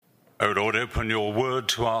O Lord, open your word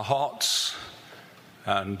to our hearts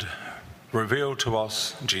and reveal to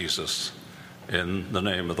us Jesus. In the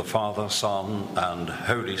name of the Father, Son, and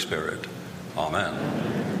Holy Spirit. Amen.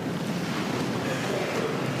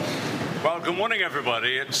 Well, good morning,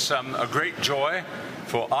 everybody. It's a great joy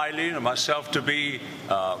for Eileen and myself to be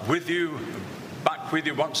back with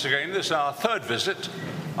you once again. This is our third visit.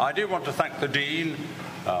 I do want to thank the Dean,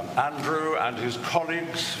 Andrew, and his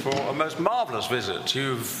colleagues for a most marvellous visit.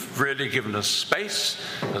 You've really given us space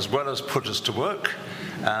as well as put us to work,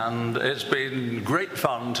 and it's been great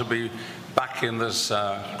fun to be back in this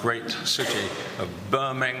great city of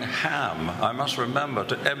Birmingham. I must remember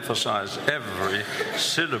to emphasize every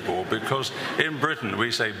syllable, because in Britain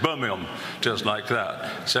we say Birmingham just like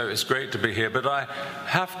that. So it's great to be here. But I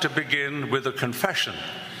have to begin with a confession.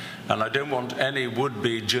 And I don't want any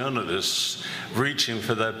would-be journalists reaching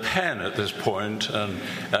for their pen at this point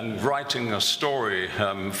and writing a story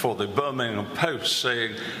for the Birmingham Post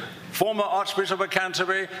saying, former Archbishop of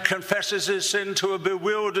Canterbury confesses his sin to a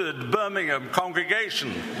bewildered Birmingham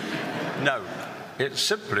congregation. No, it's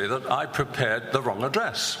simply that I prepared the wrong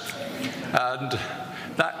address. And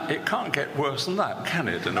it can't get worse than that, can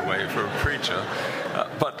it, in a way, for a preacher?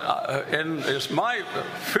 It's my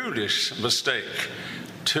foolish mistake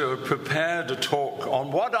to have prepared a talk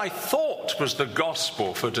on what I thought was the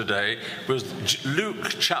gospel for today, was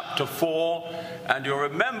Luke chapter 4, and you'll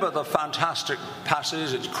remember the fantastic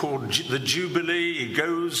passage. It's called the Jubilee. He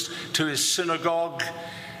goes to his synagogue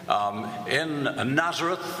in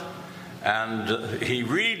Nazareth, and he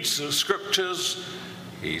reads the scriptures.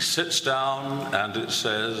 He sits down, and it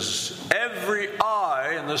says, every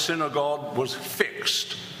eye in the synagogue was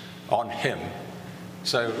fixed on him.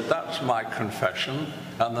 So that's my confession,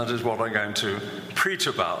 and that is what I'm going to preach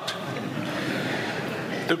about.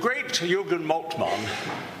 The great Jürgen Moltmann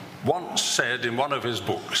once said in one of his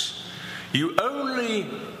books, you only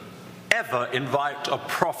ever invite a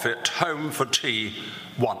prophet home for tea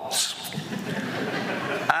once.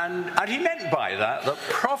 And he meant by that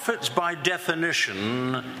prophets by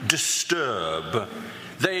definition disturb.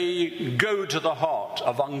 They go to the heart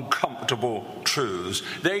of uncomfortable truths.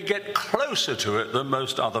 They get closer to it than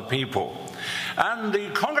most other people. And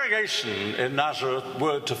the congregation in Nazareth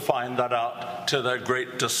were to find that out to their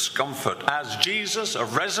great discomfort. As Jesus, a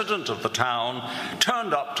resident of the town,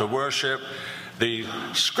 turned up to worship, the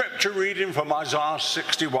scripture reading from Isaiah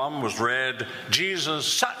 61 was read. Jesus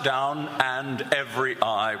sat down and every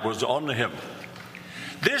eye was on him.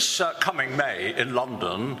 This coming May in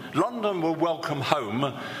London will welcome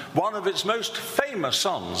home one of its most famous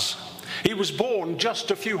sons. He was born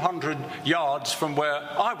just a few hundred yards from where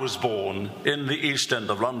I was born in the East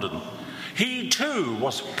End of London. He too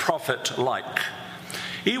was prophet-like.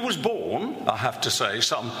 He was born, I have to say,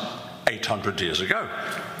 some 800 years ago.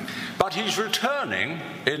 But he's returning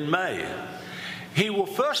in May. He will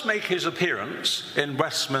first make his appearance in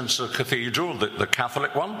Westminster Cathedral, the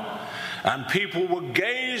Catholic one, and people will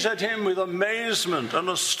gaze at him with amazement and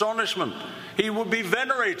astonishment. He will be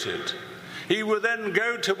venerated. He will then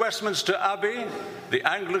go to Westminster Abbey, the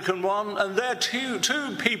Anglican one, and there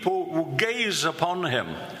two people will gaze upon him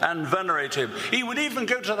and venerate him. He would even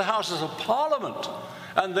go to the Houses of Parliament,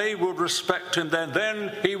 and they will respect him then.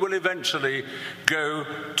 Then he will eventually go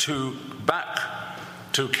back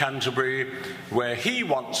to Canterbury, where he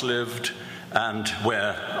once lived and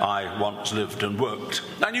where I once lived and worked.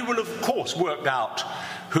 And you will, of course, work out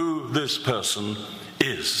who this person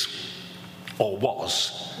is, or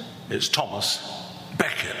was. It's Thomas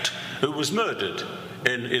Becket, who was murdered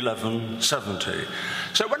in 1170.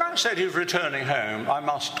 So when I said he's returning home, I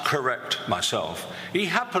must correct myself. He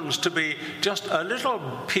happens to be just a little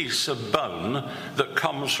piece of bone that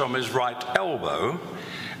comes from his right elbow,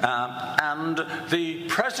 and the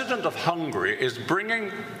president of Hungary is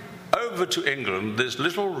bringing over to England this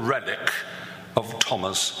little relic of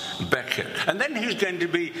Thomas Becket. And then he's going to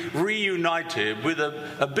be reunited with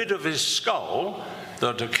a bit of his skull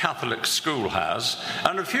that a Catholic school has,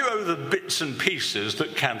 and a few other bits and pieces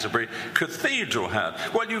that Canterbury Cathedral had.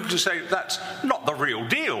 Well, you can say that's not the real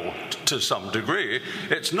deal to some degree.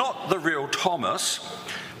 It's not the real Thomas,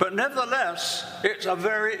 but nevertheless, it's a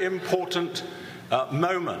very important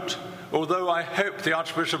moment. Although I hope the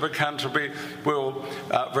Archbishop of Canterbury will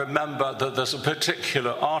remember that there's a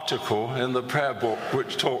particular article in the prayer book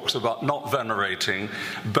which talks about not venerating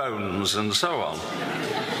bones and so on.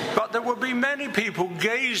 But there will be many people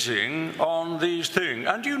gazing on these things.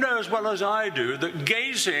 And you know as well as I do that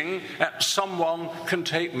gazing at someone can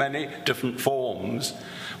take many different forms.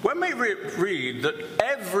 When we read that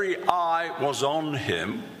every eye was on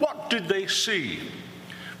him, what did they see?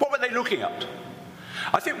 What were they looking at?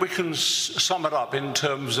 I think we can sum it up in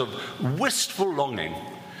terms of wistful longing.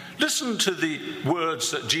 Listen to the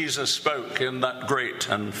words that Jesus spoke in that great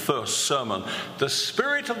and first sermon. The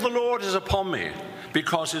Spirit of the Lord is upon me,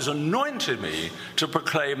 because he's anointed me to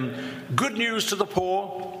proclaim good news to the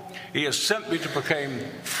poor. He has sent me to proclaim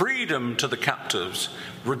freedom to the captives,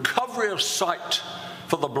 recovery of sight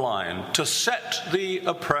for the blind, to set the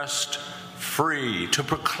oppressed free, to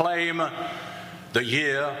proclaim the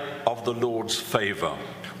year of the Lord's favor.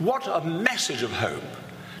 What a message of hope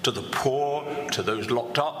to the poor, to those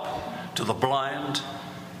locked up, to the blind,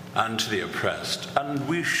 and to the oppressed. And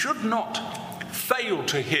we should not fail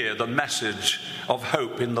to hear the message of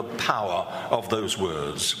hope in the power of those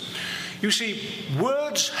words. You see,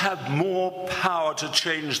 words have more power to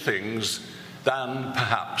change things than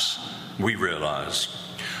perhaps we realize.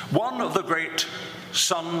 One of the great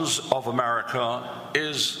sons of America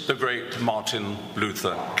is the great Martin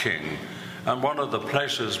Luther King. And one of the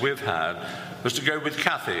pleasures we've had was to go with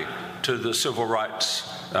Kathy to the Civil Rights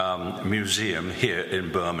Museum here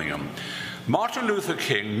in Birmingham. Martin Luther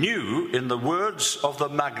King knew, in the words of the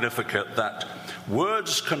Magnificat, that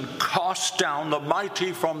words can cast down the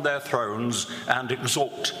mighty from their thrones and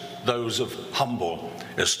exalt those of humble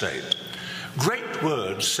estate. Great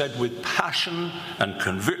words said with passion and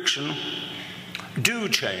conviction do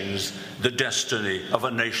change the destiny of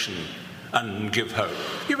a nation and give hope.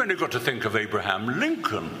 You've only got to think of Abraham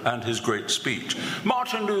Lincoln and his great speech.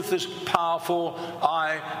 Martin Luther's powerful,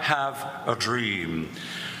 "I have a dream."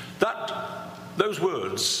 Those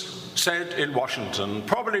words said in Washington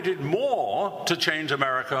probably did more to change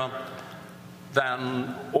America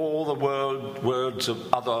than all the words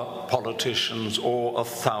of other politicians or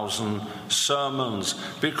 1,000 sermons,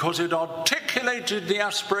 because it articulated the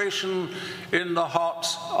aspiration in the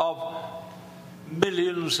hearts of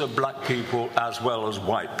millions of black people as well as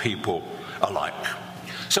white people alike.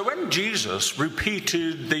 So when Jesus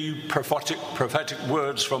repeated the prophetic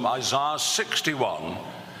words from Isaiah 61,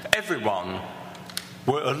 everyone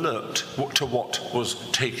were alert to what was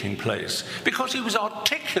taking place, because he was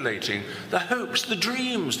articulating the hopes, the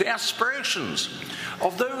dreams, the aspirations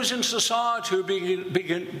of those in society who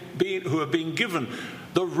are being given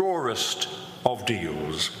the rawest of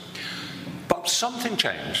deals. But something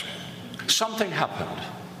changed. Something happened.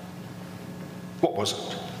 What was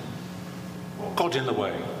it? What got in the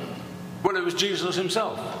way? Well, it was Jesus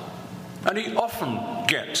himself. And he often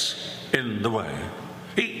gets in the way.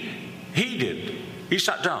 He did. He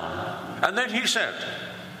sat down, and then he said,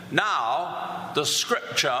 "Now the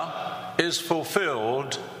scripture is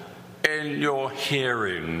fulfilled in your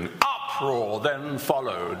hearing." Uproar then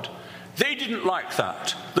followed. They didn't like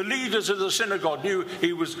that. The leaders of the synagogue knew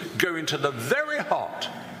he was going to the very heart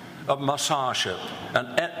of messiahship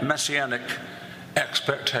and messianic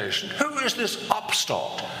expectation. Who is this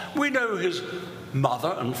upstart? We know his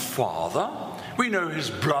mother and father. We know his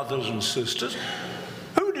brothers and sisters.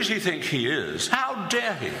 Who does he think he is? How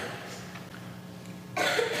dare he?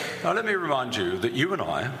 Now let me remind you that you and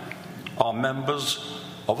I are members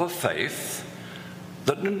of a faith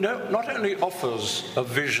that not only offers a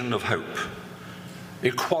vision of hope,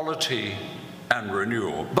 equality and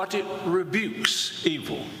renewal, but it rebukes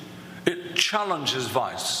evil. It challenges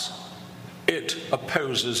vice. It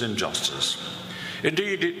opposes injustice.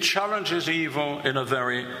 Indeed, it challenges evil in a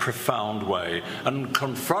very profound way and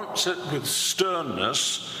confronts it with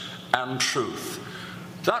sternness and truth.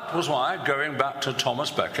 That was why, going back to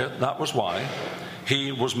Thomas Becket, that was why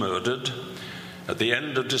he was murdered at the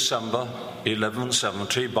end of December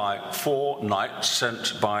 1170 by 4 knights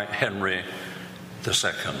sent by Henry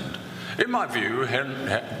II. In my view,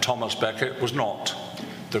 Thomas Becket was not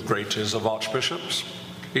the greatest of archbishops.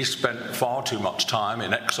 He spent far too much time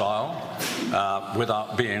in exile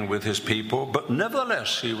without being with his people, but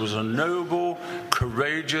nevertheless he was a noble,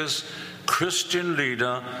 courageous Christian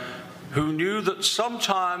leader who knew that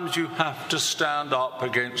sometimes you have to stand up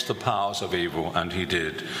against the powers of evil, and he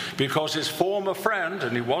did. Because his former friend,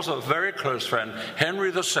 and he was a very close friend,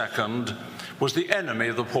 Henry II, was the enemy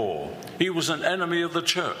of the poor. He was an enemy of the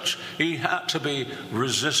church. He had to be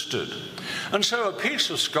resisted. And so a piece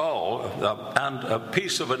of skull and a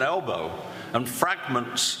piece of an elbow and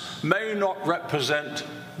fragments may not represent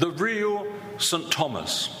the real St.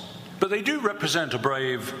 Thomas, but they do represent a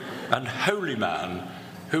brave and holy man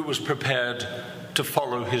who was prepared to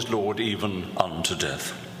follow his Lord even unto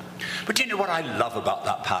death. But you know what I love about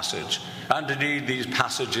that passage, and indeed these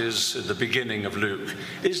passages at the beginning of Luke,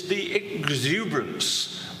 is the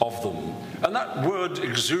exuberance of them. And that word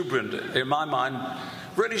exuberant, in my mind,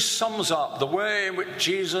 really sums up the way in which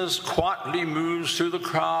Jesus quietly moves through the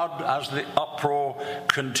crowd as the uproar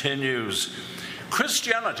continues.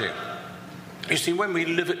 Christianity, you see, when we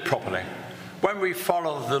live it properly, when we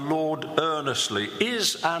follow the Lord earnestly,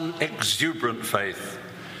 is an exuberant faith.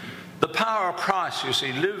 The power of Christ, you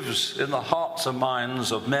see, lives in the hearts and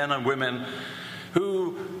minds of men and women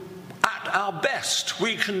who, at our best,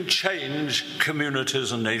 we can change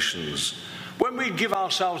communities and nations. When we give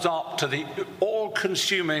ourselves up to the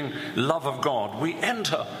all-consuming love of God, we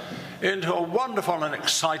enter into a wonderful and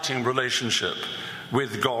exciting relationship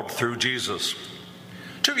with God through Jesus.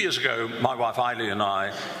 2 years ago, my wife Eileen and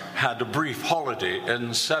I had a brief holiday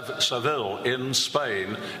in Seville in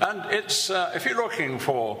Spain. And it's, if you're looking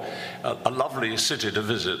for a lovely city to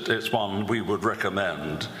visit, it's one we would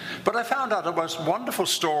recommend. But I found out a most wonderful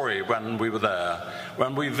story when we were there,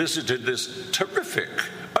 when we visited this terrific,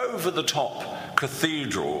 over-the-top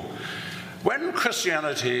cathedral. When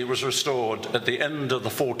Christianity was restored at the end of the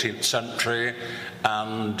 14th century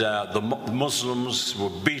and the Muslims were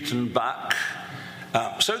beaten back,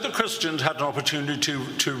 so the Christians had an opportunity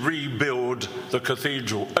to rebuild the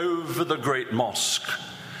cathedral over the great mosque.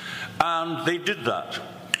 And they did that.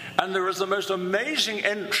 And there is the most amazing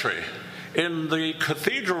entry in the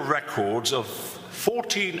cathedral records of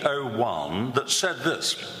 1401 that said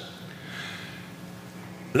this: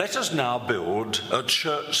 "Let us now build a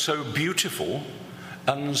church so beautiful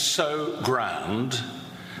and so grand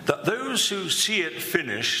that those who see it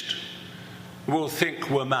finished will think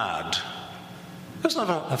we're mad." Isn't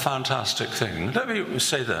that a fantastic thing? Let me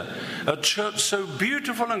say that. A church so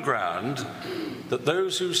beautiful and grand that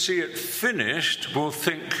those who see it finished will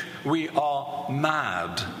think we are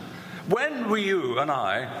mad. When were you and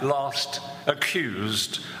I last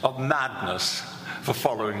accused of madness for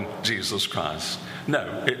following Jesus Christ?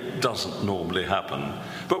 No, it doesn't normally happen.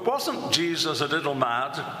 But wasn't Jesus a little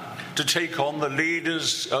mad to take on the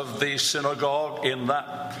leaders of the synagogue in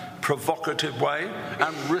that provocative way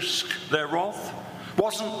and risk their wrath?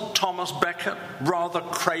 Wasn't Thomas Becket rather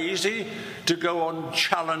crazy to go on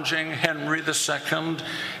challenging Henry II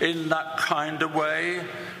in that kind of way?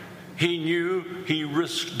 He knew he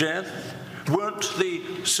risked death. Weren't the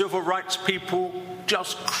civil rights people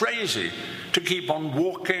just crazy to keep on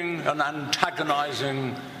walking and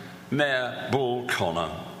antagonizing Mayor Bull Connor?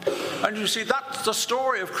 And you see, that's the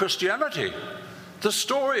story of Christianity. The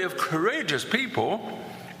story of courageous people,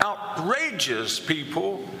 outrageous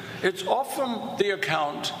people. It's often the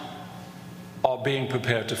account of being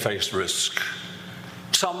prepared to face risk.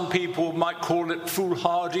 Some people might call it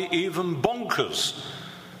foolhardy, even bonkers.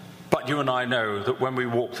 But you and I know that when we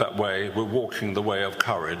walk that way, we're walking the way of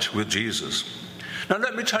courage with Jesus. Now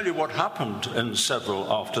let me tell you what happened in Seville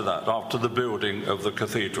after that, after the building of the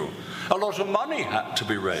cathedral. A lot of money had to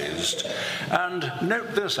be raised. And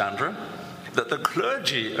note this, Andrew, that the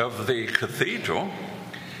clergy of the cathedral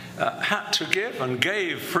had to give and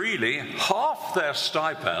gave freely half their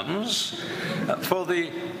stipends for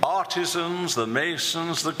the artisans, the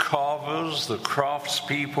masons, the carvers, the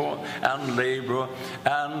craftspeople and labour,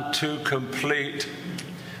 and to complete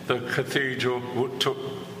the cathedral took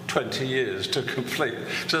 20 years to complete.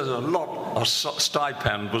 So a lot of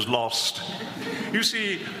stipend was lost. You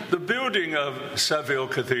see, the building of Seville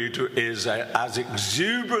Cathedral is as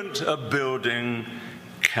exuberant a building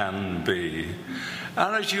can be.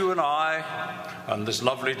 And as you and I and this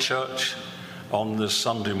lovely church on this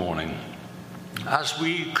Sunday morning, as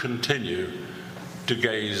we continue to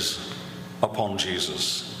gaze upon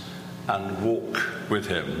Jesus and walk with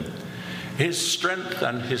him, his strength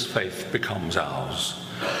and his faith becomes ours.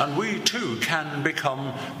 And we too can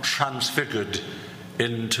become transfigured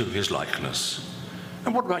into his likeness.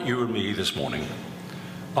 And what about you and me this morning?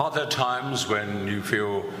 Are there times when you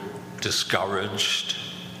feel discouraged,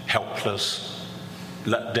 helpless,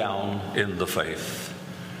 let down in the faith?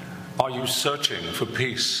 Are you searching for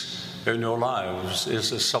peace in your lives? Is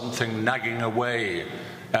there something nagging away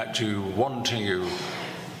at you, wanting you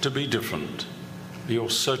to be different? You're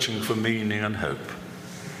searching for meaning and hope.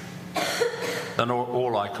 Then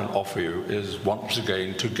all I can offer you is once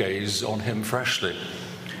again to gaze on him freshly.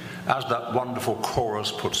 As that wonderful chorus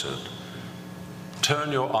puts it,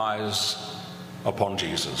 turn your eyes upon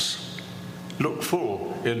Jesus. Look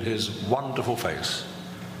full in his wonderful face,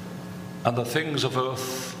 and the things of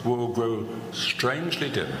earth will grow strangely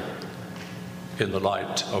dim in the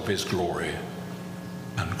light of his glory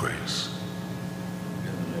and grace.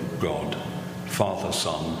 God, Father,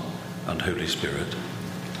 Son, and Holy Spirit.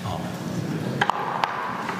 Amen.